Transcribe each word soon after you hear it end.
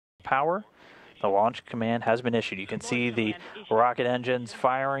power. The launch command has been issued. You can see the rocket engines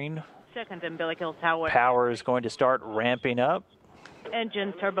firing. Second umbilical tower. Power is going to start ramping up.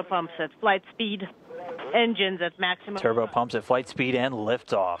 Engine turbopumps at flight speed. Engines at maximum. Turbopumps at flight speed and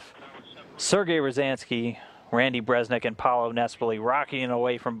liftoff. Sergei Rosansky, Randy Bresnik, and Paolo Nespoli rocketing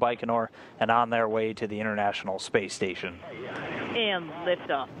away from Baikonur and on their way to the International Space Station. And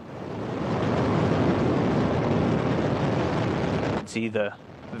liftoff. You can see the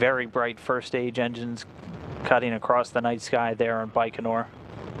very bright first stage engines cutting across the night sky there on Baikonur.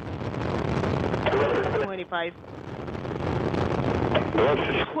 25.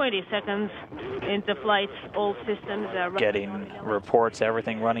 20 seconds into flight. All systems are running. Getting reports,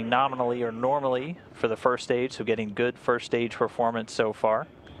 everything running nominally or normally for the first stage, so getting good first stage performance so far.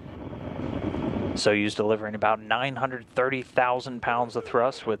 Soyuz delivering about 930,000 pounds of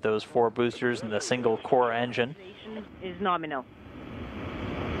thrust with those 4 boosters and the single core engine. Is nominal.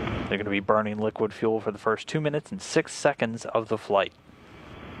 They're going to be burning liquid fuel for the first 2 minutes and 6 seconds of the flight.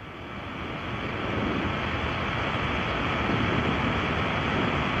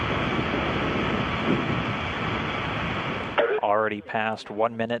 Already past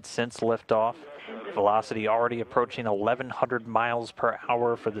 1 minute since liftoff. Velocity already approaching 1,100 miles per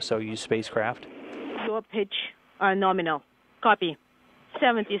hour for the Soyuz spacecraft. Your pitch are nominal. Copy.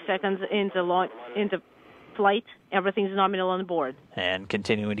 70 seconds into flight. Everything's nominal on board. And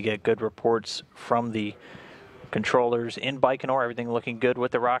continuing to get good reports from the controllers in Baikonur. Everything looking good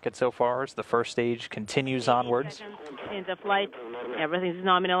with the rocket so far as the first stage continues onwards. Seconds into flight. Everything's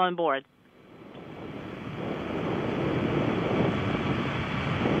nominal on board.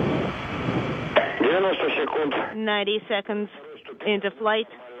 Секунд. 90 seconds into flight.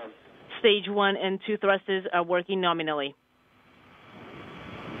 Stage 1 and 2 thrusters are working nominally.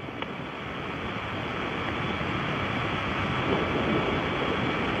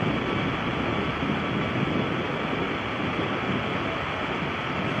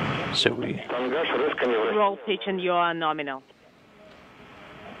 So we roll pitch and yaw are nominal.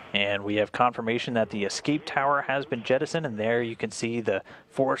 And we have confirmation that the escape tower has been jettisoned, and there you can see the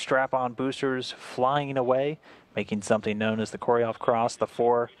 4 strap-on boosters flying away, making something known as the Koryov Cross. The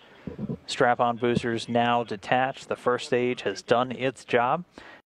 4 strap-on boosters now detached. The first stage has done its job.